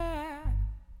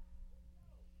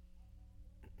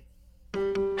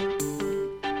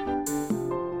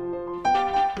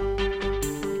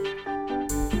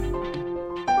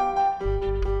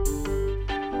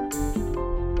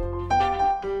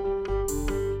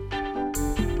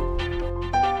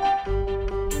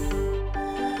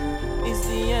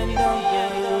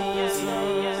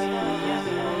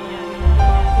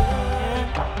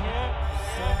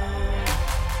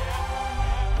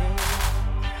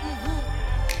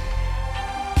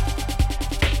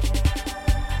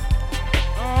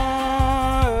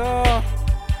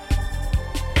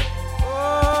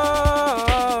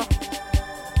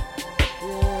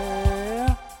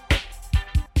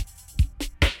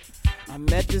I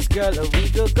met this girl a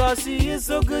week ago, she is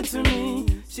so good to me.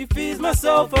 She feeds my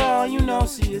soul for all you know,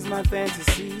 she is my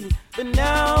fantasy. But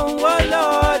now,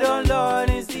 oh Lord,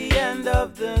 it's the end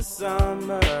of the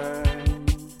summer.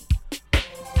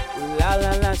 Ooh, la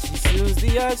la la, she soothes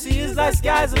the earth, she is like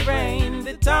skies of rain.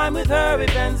 The time with her,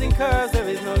 it bends and curves, there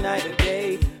is no night or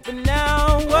day. But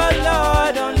now, oh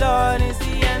Lord, it's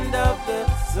the end of the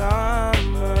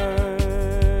summer.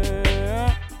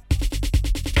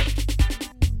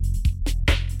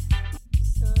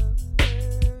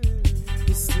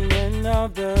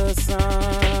 Of the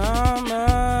summer,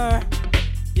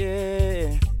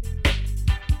 yeah,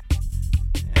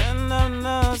 end of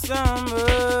the summer.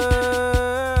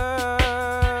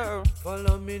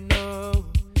 Follow me now,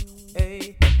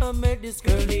 hey. I met this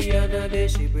girl the other day.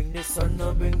 She bring the sun,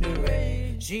 I bring the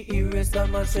rain. She erased all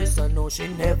my stress, I know she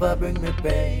never bring me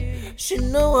pain. She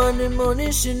know want the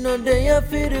money, she know they are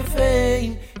for the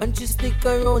fame. And she stick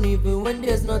around even when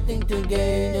there's nothing to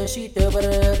gain. She tell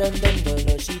better than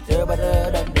them, she tell better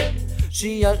than them.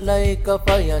 She act like a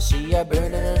fire, she a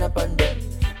burning up on them.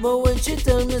 But when she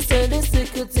tell me say the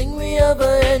secret thing we have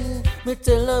a end, me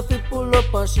tell her fi pull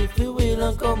up and she fi will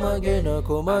and come again and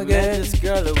come I again. met this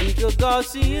girl a week ago,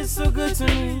 she is so good to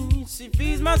me. She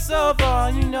feeds my soul for all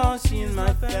you know, she is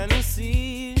my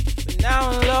fantasy. But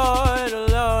now, oh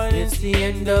Lord, It's the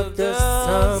end of the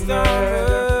summer.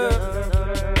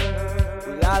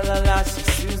 La la la, she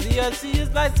soothes the earth, she is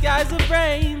like skies of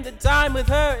rain. The time with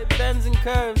her, it bends and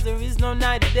curves, there is no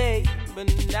night or day.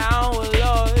 But now,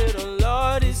 oh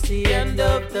Lord, it's the end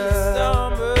of the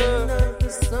summer.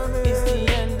 It's the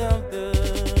end of the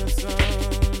summer.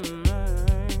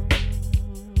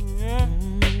 Yeah.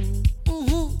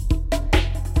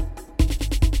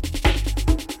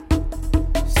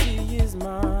 She is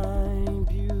my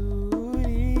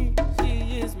beauty, she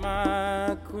is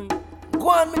my queen. Go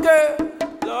on, me girl.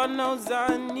 Lord knows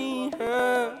I need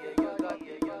her,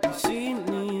 she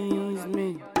needs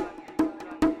me.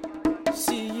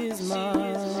 She is my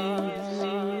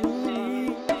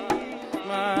beauty,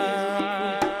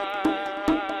 my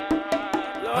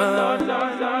Lord.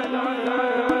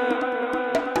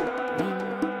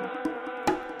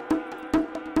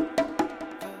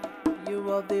 You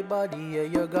have the body, yeah,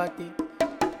 you got it.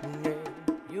 Yeah.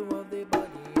 You have the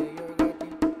body, yeah, you got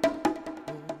it.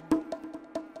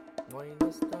 Why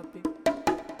not stop it?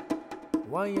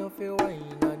 Why you feel why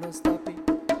not stop it?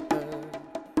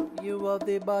 You have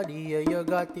the body, yeah, you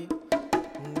got it.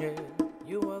 Yeah.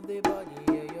 You have the body,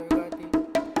 yeah, you got it.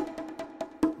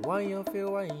 Why you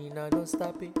feel why not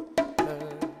stop it?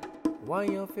 Why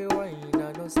you feel why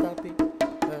not stop it?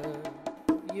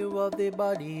 You have the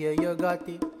body, yeah, you got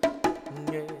it.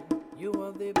 Yeah. You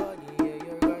have the body, yeah,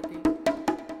 you got it.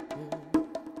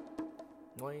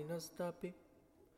 Why not stop it?